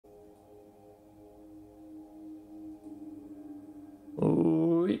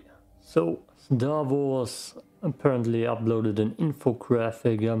So, Star Wars apparently uploaded an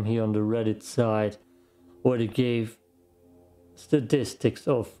infographic. I'm here on the Reddit side where they gave statistics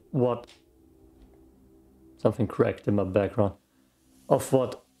of what... Something cracked in my background. Of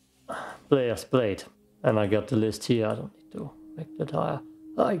what players played. And I got the list here. I don't need to make that higher.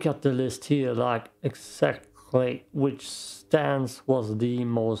 I got the list here, like exactly which stance was the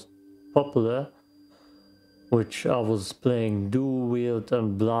most popular. Which I was playing dual wield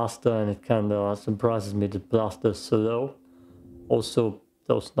and blaster, and it kinda surprises me that blaster is so low. Also,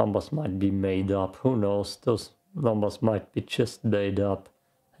 those numbers might be made up, who knows, those numbers might be just made up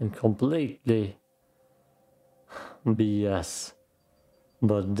and completely BS.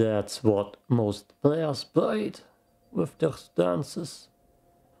 But that's what most players played with their stances.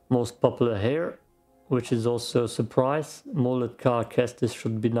 Most popular here, which is also a surprise, mullet Cal Kestis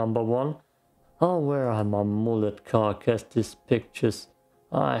should be number one. Oh, where are my mullet Cal Kestis pictures?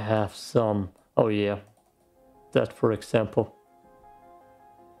 I have some. Oh yeah, that for example.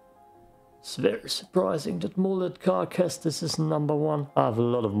 It's very surprising that mullet Cal Kestis is number one. I have a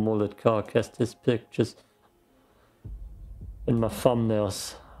lot of mullet Cal Kestis pictures in my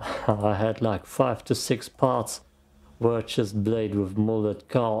thumbnails. I had like 5 to 6 parts were just played with mullet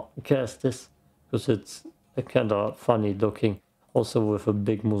Cal Kestis, because it's a kind of funny looking, also with a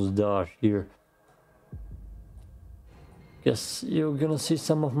big mustache here. Guess you're gonna see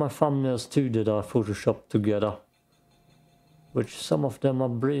some of my thumbnails too that I photoshopped together. Which some of them are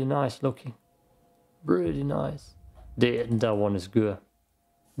pretty nice looking. Pretty nice. That one is good.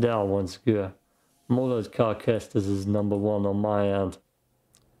 That one's good. Mullet Cal Kestis is number one on my end.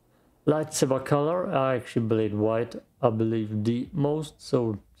 Lightsaber color, I actually played white, I believe the most,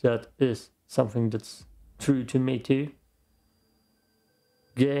 so that is something that's true to me too.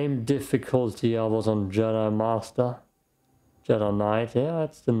 Game difficulty, I was on Jedi Master. Jedi Knight, yeah,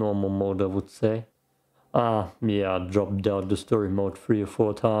 it's the normal mode I would say. Yeah, I dropped out the story mode 3 or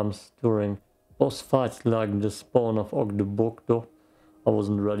 4 times during boss fights like the spawn of Ogdo. I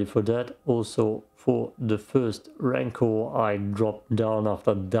wasn't ready for that. Also, for the first Rancor, I dropped down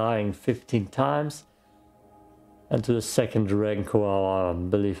after dying 15 times. And to the second Rancor, I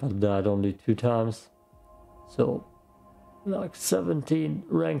believe I died only 2 times. So, like 17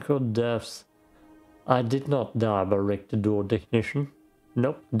 Rancor deaths. I did not die by Rick the Door Technician.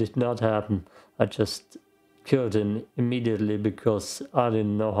 Nope, did not happen. I just killed him immediately because I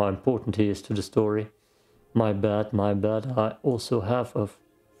didn't know how important he is to the story. My bad, my bad. I also have a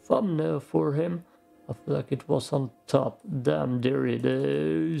thumbnail for him. I feel like it was on top. Damn, there it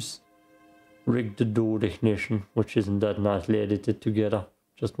is. Rick the Door Technician, which isn't that nicely edited together.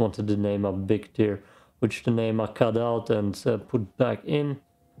 Just wanted the name up big there, which the name I cut out and put back in.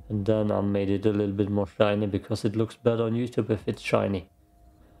 And then I made it a little bit more shiny because it looks better on YouTube if it's shiny.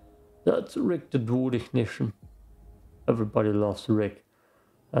 That's Rick the Door Technician. Everybody loves Rick.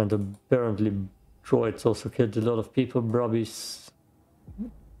 And apparently droids also killed a lot of people. Probably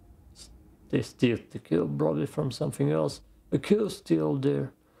they steal the kill probably from something else. A kill steal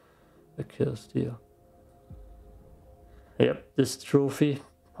there. A kill steal. Yep, this trophy.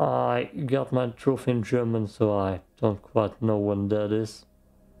 I got my trophy in German, so I don't quite know when that is.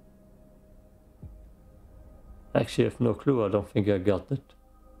 Actually, I have no clue. I don't think I got that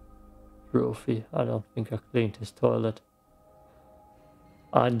trophy. I don't think I cleaned his toilet.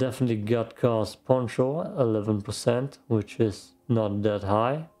 I definitely got Car's Poncho, 11%, which is not that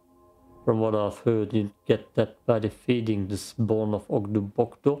high. From what I've heard, you get that by defeating the spawn of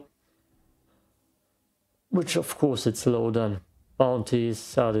Ogdo. Which of course it's low then.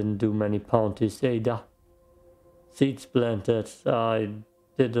 Bounties, I didn't do many bounties either. Seeds planted, I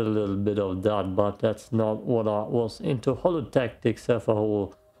did a little bit of that, but that's not what I was into. Holotactics, have a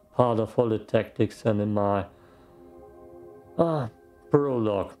whole part of Holotactics, and in my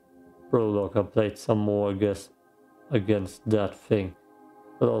prologue I played some more, I guess, against that thing.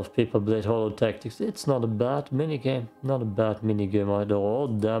 A lot of people played Holotactics. It's not a bad minigame, not a bad minigame at all.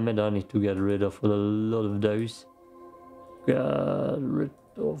 Oh, damn it, I need to get rid of a lot of those. Get rid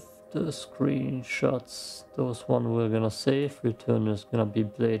of the screenshots. Those one we're gonna save. Return is gonna be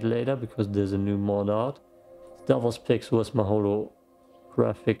played later because there's a new mod out. Star Wars Pics was my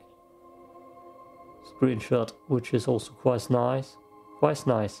holographic screenshot, which is also quite nice. Quite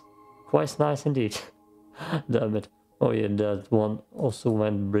nice indeed. Damn it. Oh yeah, that one also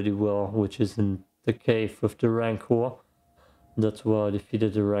went pretty well, which is in the cave with the Rancor. That's where I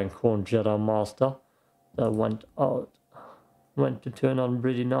defeated the Rancor and Jedi Master. That went to turn on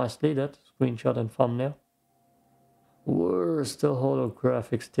pretty nicely, that screenshot and thumbnail. Where's the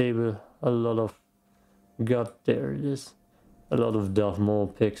holographics table? A lot of... there it is. A lot of Darth Maul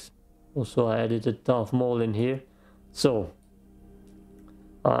pics. Also I edited Darth Maul in here. So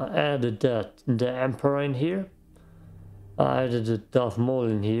I added the Emperor in here. I edited Darth Maul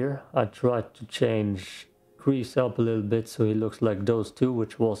in here. I tried to change Grease up a little bit so he looks like those two,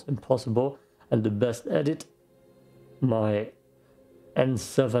 which was impossible. And the best edit, my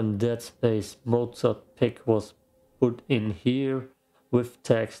N7 Dead Space Mozart pick was put in here with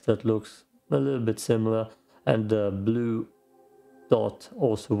text that looks a little bit similar, and the blue dot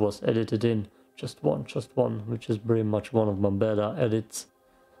also was edited in. Just one, which is pretty much one of my better edits.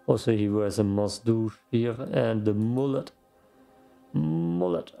 Also he wears a mustache here and the mullet,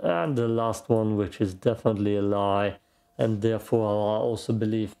 and the last one, which is definitely a lie, and therefore I also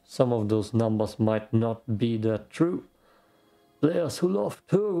believe some of those numbers might not be that true. Players who love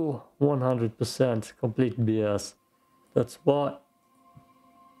Turbo, 100% complete BS. That's why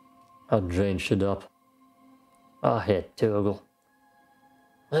I changed it up. I hate Turbo.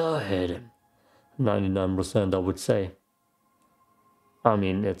 I hate him. 99% I would say. I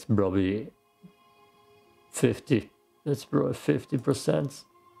mean, it's probably 50. It's probably 50%.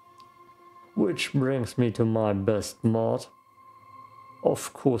 Which brings me to my best mod.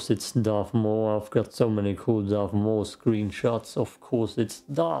 Of course it's Darth Maul. I've got so many cool Darth Maul screenshots. Of course it's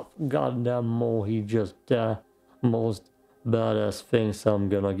Darth goddamn Maul. He just most badass things. I'm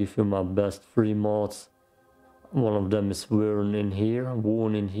gonna give you my best 3 mods. One of them is worn in here,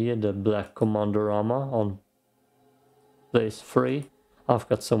 the black commander armor on place 3. I've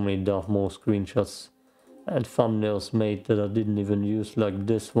got so many Darth Maul screenshots and thumbnails made that I didn't even use, like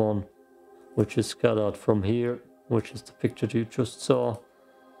this one, which is cut out from here, which is the picture you just saw.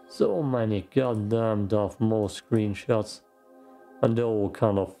 So many goddamn Darth Maul screenshots, and they're all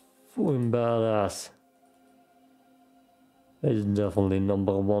kind of fucking badass. It's definitely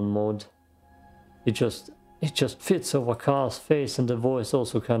 #1 mode. It just fits over Carl's face, and the voice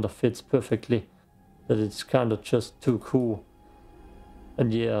also kind of fits perfectly. That it's kind of just too cool.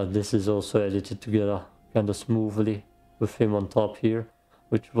 And yeah, this is also edited together kind of smoothly with him on top here,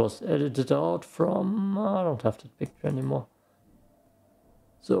 which was edited out from, I don't have that picture anymore.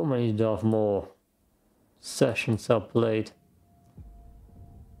 So many Darth Maul sessions I played.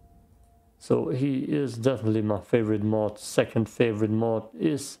 So he is definitely my favorite mod. Second favorite mod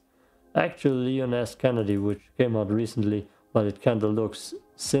is actually Leon S. Kennedy, which came out recently, but it kind of looks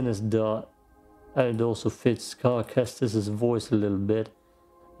sinister, and it also fits Cal Kestis' voice a little bit,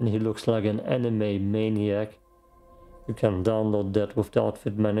 and he looks like an anime maniac. You can download that with the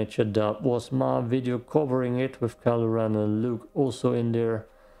outfit manager. That was my video covering it with Kylo Ren and Luke also in there.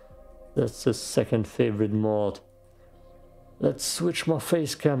 That's the second favorite mod. Let's switch my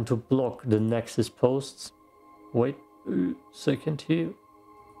face cam to block the Nexus posts. Wait a second here.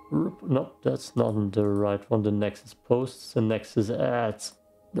 No, that's not the right one. The Nexus posts, the Nexus ads.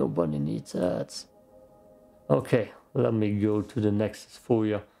 Nobody needs ads. Okay, let me go to the Nexus for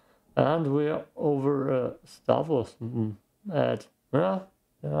you. And we're over a Star Wars ad. Yeah,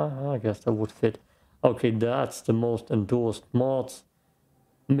 I guess that would fit. Okay, that's the most endorsed mods.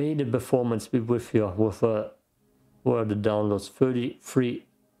 May the performance be with you. With where the downloads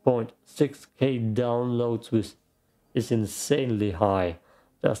 33.6k downloads, which is insanely high.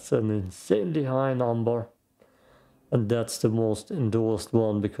 That's an insanely high number. And that's the most endorsed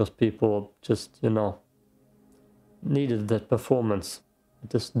one because people just, you know, needed that performance. At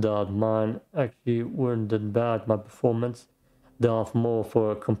the start, mine actually weren't that bad, my performance. Darth Maul,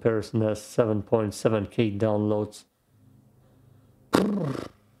 for comparison, has 7.7k downloads.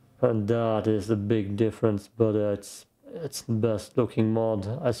 And that is a big difference, but it's the best looking mod.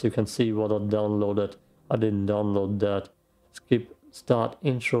 As you can see what I downloaded. I didn't download that. Skip start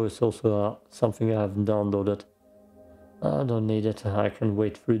intro is also something I haven't downloaded. I don't need it, I can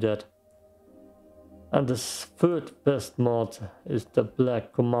wait through that. And the third best mod is the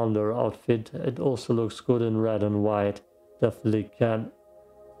black commander outfit. It also looks good in red and white. Definitely can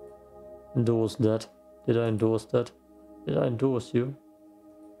endorse that. Did I endorse that? Did I endorse you?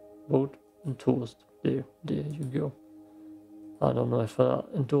 Vote endorsed. There you go. I don't know if I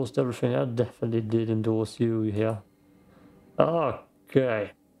endorsed everything. I definitely did endorse you here.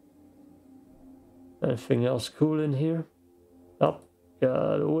 Okay. Anything else cool in here? Up.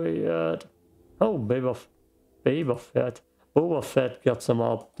 Got away at. Oh, Boba Fett. Boba Fett got some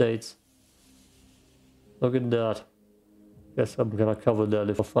updates. Look at that. Guess I'm gonna cover that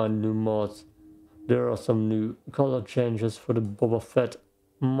if I find new mods. There are some new color changes for the Boba Fett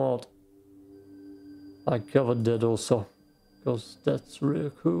mod. I covered that also, because that's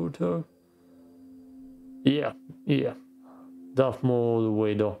really cool too. Yeah. Darth Maul all the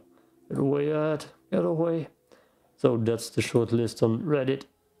way though. Get away, Ed. Get away. So that's the short list on Reddit.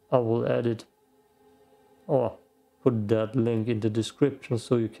 I will add it, or put that link in the description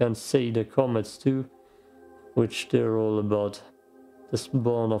so you can see the comments too, which they're all about the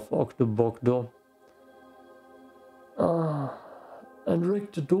spawn of Octobogdo. And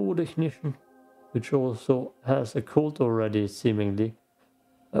Rick the door technician, which also has a cult already, seemingly.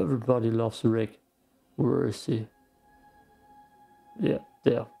 Everybody loves Rick. Where is he? Yeah,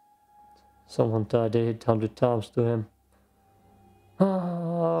 there. Someone died 800 times to him.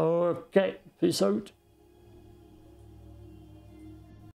 Okay, peace out.